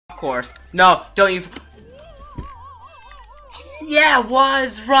course. No, don't you... Yeah,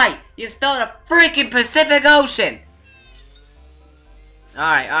 was right. You spelled a freaking Pacific Ocean.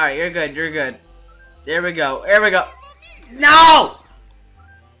 Alright, you're good, you're good. There we go, here we go. No!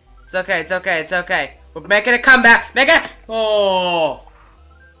 It's okay, it's okay, it's okay. We're making a comeback. Oh!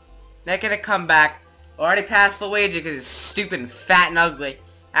 Making a comeback. Already passed Luigi because he's stupid and fat and ugly.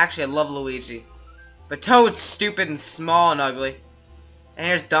 Actually, I love Luigi. But Toad's stupid and small and ugly. And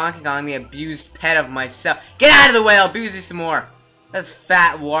here's Donkey Kong, the abused pet of myself. Get out of the way, I'll abuse you some more. That's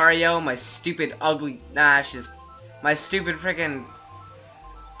fat Wario, my stupid, ugly... Nah, she's... My stupid freaking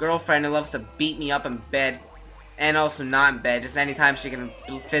girlfriend who loves to beat me up in bed. And also not in bed, just anytime she can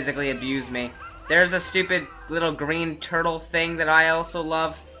physically abuse me. There's a stupid little green turtle thing that I also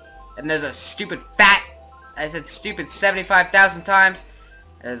love. And there's a stupid fat... I said stupid 75,000 times.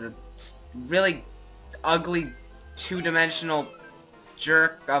 There's a really ugly two-dimensional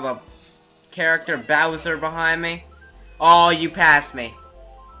jerk of a character, Bowser, behind me. Oh, you passed me.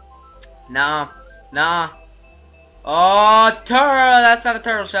 Nah. Oh, turtle! That's not a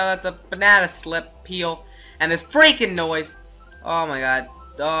turtle shell, that's a banana slip peel. And this freaking noise. Oh my god.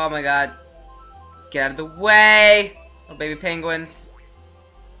 Oh my god. Get out of the way. Little baby penguins.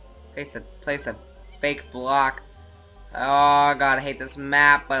 Place a fake block. Oh god, I hate this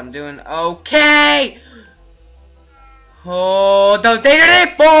map, but I'm doing okay. Oh, don't danger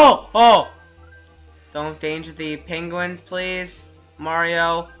the ball! Oh! Don't danger the penguins, please.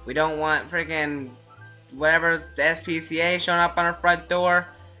 Mario, we don't want freaking whatever the SPCA showing up on our front door.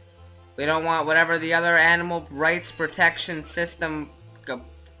 We don't want whatever the other animal rights protection system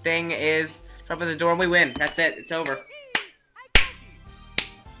thing is. Up at the door and we win. That's it. It's over.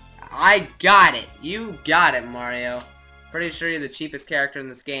 I got it. You got it, Mario. Pretty sure you're the cheapest character in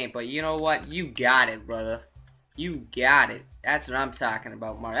this game, but you know what? You got it, brother. You got it. That's what I'm talking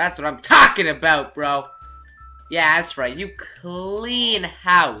about, Mario. That's what I'm talking about, bro. Yeah, that's right. You clean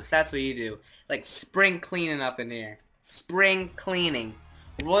house. That's what you do. Like spring cleaning up in here. Spring cleaning.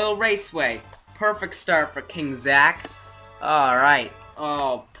 Royal Raceway. Perfect start for King Zach. Alright.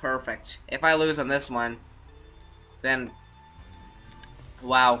 Oh, perfect. If I lose on this one, then...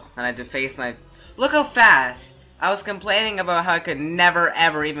 Wow. And I deface my... Look how fast! I was complaining about how I could never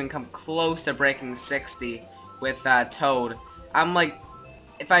ever even come close to breaking 60 with Toad. I'm like...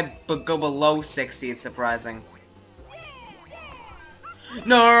 If I go below 60, it's surprising.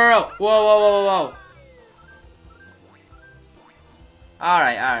 No! Whoa!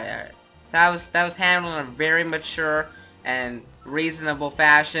 Alright. That was handled in a very mature and reasonable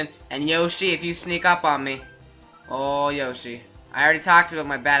fashion. And Yoshi, if you sneak up on me... Oh, Yoshi. I already talked about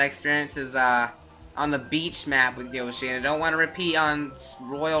my bad experiences on the beach map with Yoshi, and I don't want to repeat on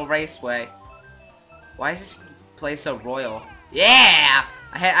Royal Raceway. Why is this place so royal? Yeah!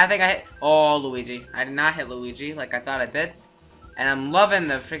 I think I hit... Oh, Luigi. I did not hit Luigi like I thought I did. And I'm loving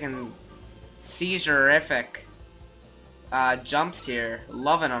the freaking seizure-ific jumps here.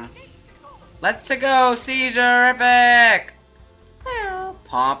 Loving them. Let's go, seizure-ific!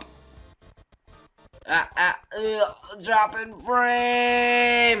 Pomp. Dropping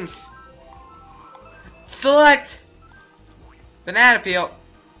frames! Select! Banana peel.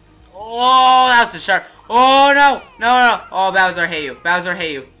 Oh, that was the shark. Oh, no. Oh, Bowser, I hate you.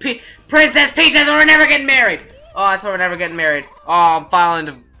 Princess Peaches, we're never getting married. Oh, that's why we're never getting married. Oh, I'm falling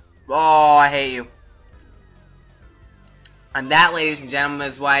to... Oh, I hate you. And that, ladies and gentlemen,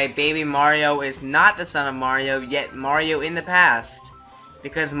 is why Baby Mario is not the son of Mario, yet Mario in the past.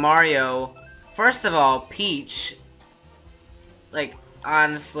 Because Mario... First of all, Peach... Like,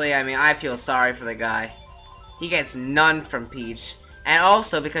 honestly, I mean, I feel sorry for the guy. He gets none from Peach. And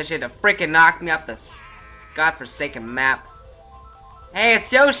also because she had to freaking knock me up this godforsaken map. Hey,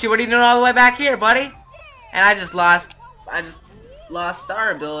 it's Yoshi. What are you doing all the way back here, buddy? And I just lost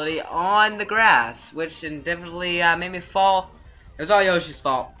star ability on the grass, which definitely made me fall. It was all Yoshi's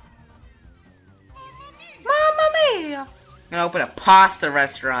fault. Mamma mia! I'm gonna open a pasta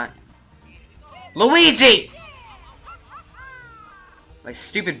restaurant. Luigi! My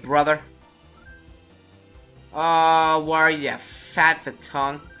stupid brother. Oh, why are you fat for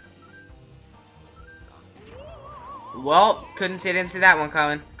tongue? Well, couldn't say didn't see that one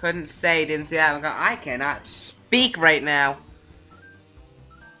coming. Couldn't say didn't see that one coming. I cannot speak right now.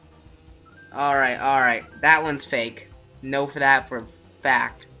 Alright. That one's fake. Know for that for a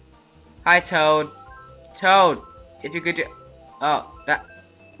fact. Hi, Toad. Toad, if you could do... Oh, that...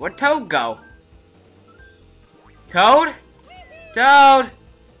 Where'd Toad go? Toad? Toad!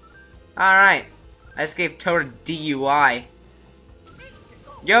 Alright. I just gave Toad a DUI.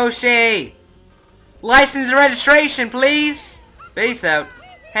 Yoshi! License and registration, please! Peace out.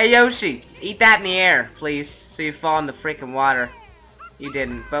 Hey Yoshi, eat that in the air, please, so you fall in the freaking water. You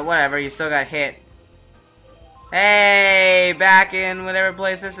didn't, but whatever, you still got hit. Hey, back in whatever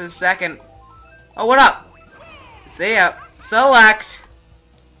place this is second. Oh, what up? See ya. Select.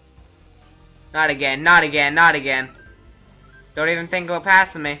 Not again, not again, not again. Don't even think about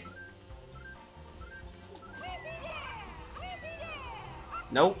passing me.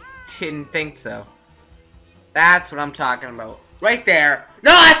 Nope, didn't think so. That's what I'm talking about. Right there.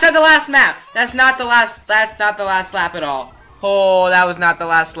 No, that's not the last map. That's not the last lap at all. Oh, that was not the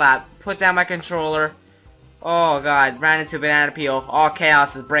last lap. Put down my controller. Oh god, ran into a banana peel. All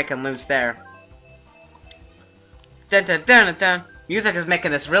chaos is breaking loose there. Dun dun dun dun dun. Music is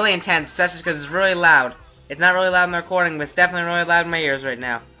making this really intense, especially because it's really loud. It's not really loud in the recording, but it's definitely really loud in my ears right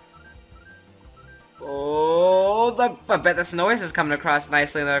now. Oh, I bet this noise is coming across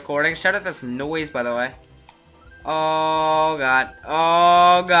nicely in the recording. Shout out this noise, by the way. Oh god.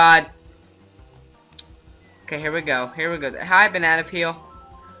 Oh god. Okay, here we go. Here we go. Hi, banana peel.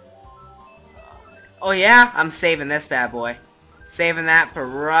 Oh yeah? I'm saving this bad boy. Saving that for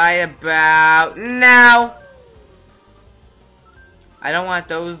right about now. I don't want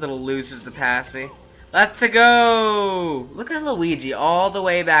those little losers to pass me. Let's go! Look at Luigi all the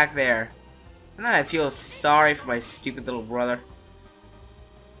way back there. And then I feel sorry for my stupid little brother.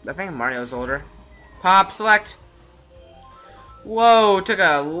 I think Mario's older. Pop, select. Whoa, took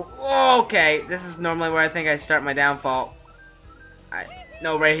a... Okay, this is normally where I think I start my downfall.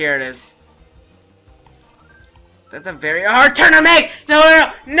 No, right here it is. That's a very hard turn to make! No,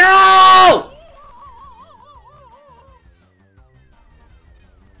 no, no! No!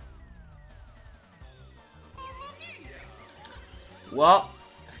 Well,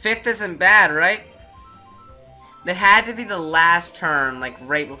 fifth isn't bad, right? That had to be the last turn, like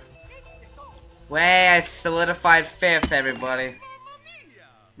right before. Way, I solidified fifth, everybody.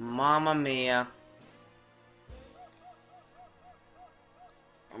 Mamma mia.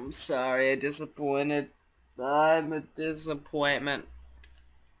 I'm sorry, I'm disappointed. I'm a disappointment.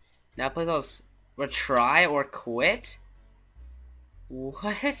 Now play those. Retry or quit?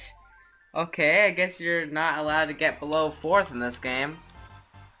 What? Okay, I guess you're not allowed to get below fourth in this game.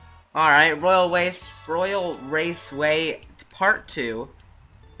 Alright, Royal Raceway Part 2.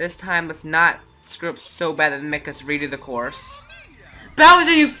 This time let's not screw up so bad that make us redo the course.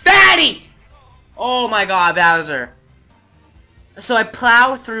 Bowser, you fatty! Oh my god, Bowser. So I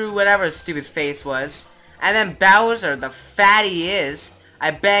plow through whatever his stupid face was, and then Bowser, the fatty he is,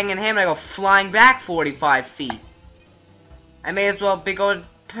 I bang in him and I go flying back 45 feet. I may as well be going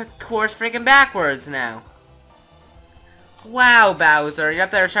course freaking backwards now. Wow, Bowser, you're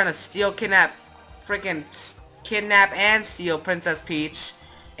up there trying to steal, kidnap, and steal Princess Peach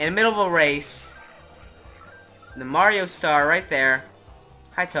in the middle of a race. The Mario star right there.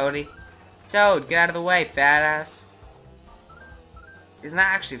 Hi, Toady. Toad, get out of the way, fat ass. He's not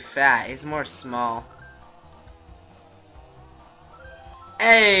actually fat, he's more small.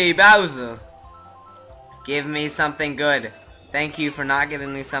 Hey, Bowser. Give me something good. Thank you for not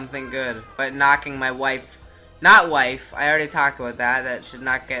giving me something good, but knocking my wife. Not wife, I already talked about that, that she's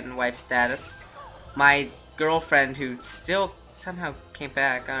not getting wife status. My girlfriend who still somehow came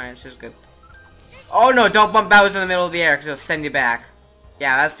back. Alright, she's good. Oh no, don't bump Bowser in the middle of the air because he'll send you back.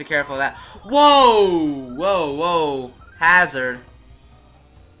 Yeah, let's be careful of that. Whoa! Whoa, whoa. Hazard.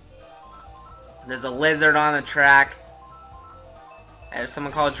 There's a lizard on the track. There's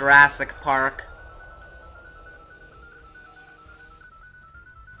someone called Jurassic Park.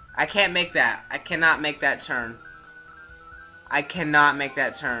 I can't make that. I cannot make that turn. I cannot make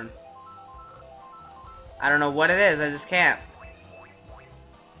that turn. I don't know what it is. I just can't.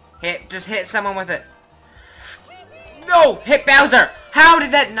 Just hit someone with it. No! Hit Bowser! How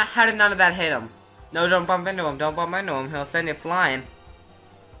did none of that hit him? No, don't bump into him. Don't bump into him. He'll send you flying.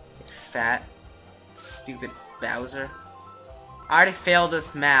 Fat, stupid Bowser. I already failed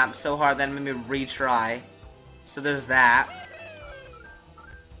this map so hard that it made me retry. So there's that.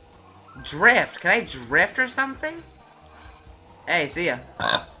 Drift. Can I drift or something? Hey, see ya.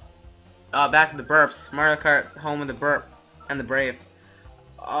 Oh, back to the burps. Mario Kart, home of the burp and the brave.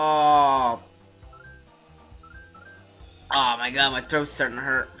 Oh. Oh my god, my throat's starting to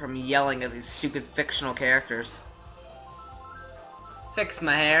hurt from yelling at these stupid fictional characters. Fix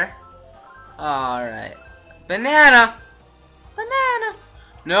my hair. Alright. Banana! Banana!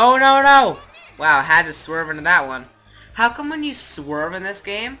 No, no, no! Wow, I had to swerve into that one. How come when you swerve in this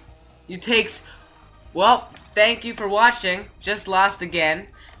game, you takes... Well, thank you for watching. Just lost again.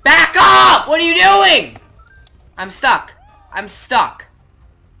 Back up! What are you doing? I'm stuck. I'm stuck.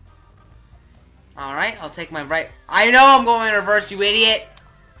 Alright, I'll take my right... I know I'm going in reverse, you idiot!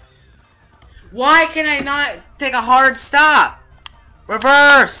 Why can I not take a hard stop?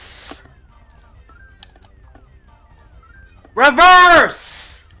 Reverse!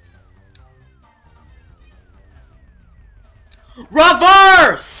 Reverse!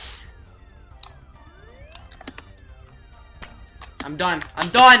 Reverse! I'm done. I'm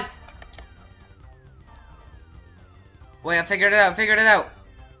done! Wait, I figured it out. I figured it out.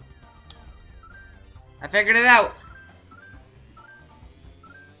 I figured it out.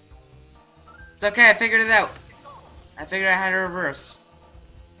 It's okay, I figured it out. I figured out how to reverse.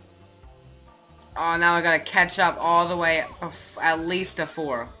 Oh, now I gotta catch up all the way at least to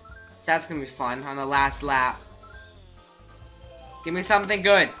 4. So that's gonna be fun on the last lap. Give me something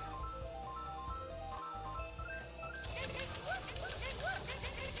good.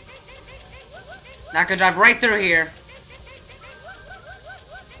 Not gonna drive right through here.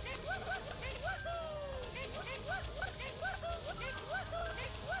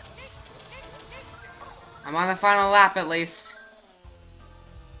 I'm on the final lap at least.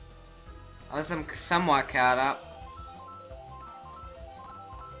 Unless I'm somewhat caught up.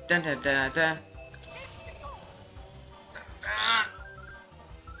 Dun dun dun dun.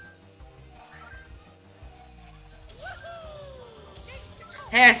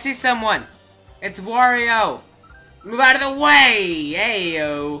 Hey, I see someone. It's Wario. Move out of the way.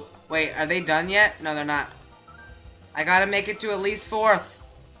 Ayo. Wait, are they done yet? No, they're not. I gotta make it to at least 4th.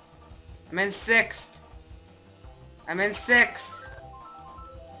 I'm in 6th. I'm in 6th.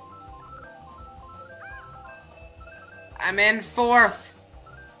 I'm in 4th.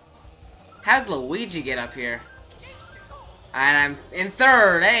 How'd Luigi get up here? And I'm in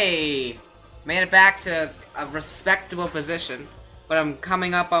 3rd. Hey! Made it back to a respectable position. But I'm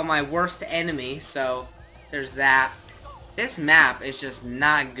coming up on my worst enemy, so there's that. This map is just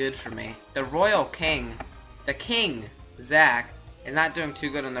not good for me. The Royal King, the King, Zack, is not doing too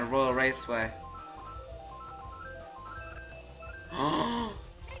good on the Royal Raceway.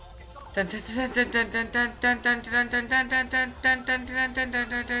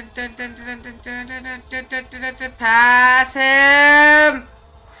 Pass him!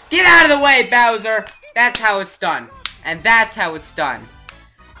 Get out of the way, Bowser! That's how it's done. And that's how it's done.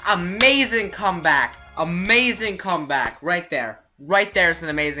 Amazing comeback. Amazing comeback. Right there. Right there is an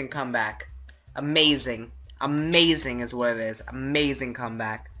amazing comeback. Amazing. Amazing is what it is. Amazing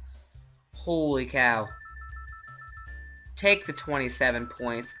comeback. Holy cow. Take the 27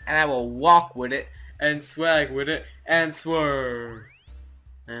 points, and I will walk with it, and swag with it, and swerve.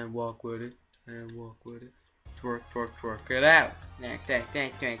 And walk with it, and walk with it. Twerk, twerk, twerk it out.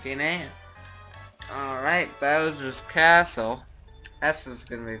 Twerk it out. Alright, Bowser's Castle. That's just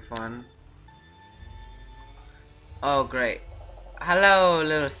gonna be fun. Oh, great. Hello,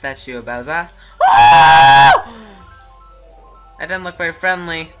 little statue of Bowser. That didn't look very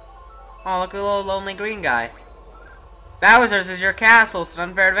friendly. Oh, look at the little lonely green guy. Bowser's is your castle, it's an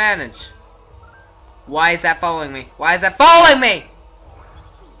unfair advantage. Why is that following me? Why is that following me?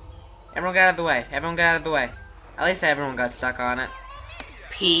 Everyone get out of the way. Everyone get out of the way. At least everyone got stuck on it.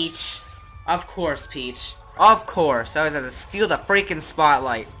 Peach. Of course, Peach. Of course. I always have to steal the freaking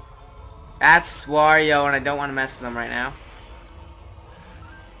spotlight. That's Wario, and I don't want to mess with him right now.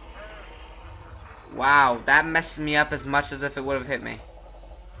 Wow, that messes me up as much as if it would have hit me.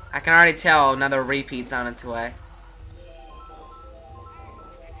 I can already tell another repeat's on its way.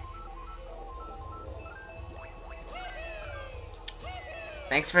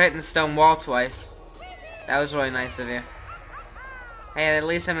 Thanks for hitting the stone wall twice. That was really nice of you. Hey, at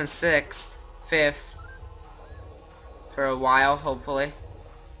least I'm in 6th. 5th. For a while, hopefully.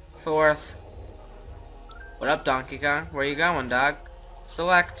 4th. What up, Donkey Kong? Where you going, dog?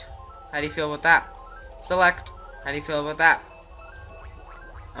 Select. How do you feel with that? Select. How do you feel about that?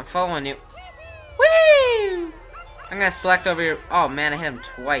 I'm following you. Whee! I'm gonna select over here. Oh man, I hit him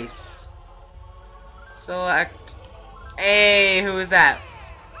twice. Select. Hey, who is that?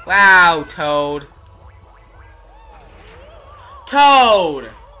 Wow, Toad.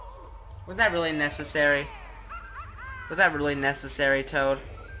 Toad! Was that really necessary? Was that really necessary, Toad?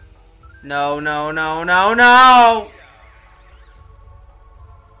 No, no, no, no, no!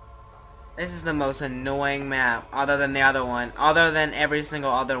 This is the most annoying map, other than the other one. Other than every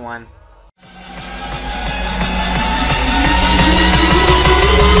single other one.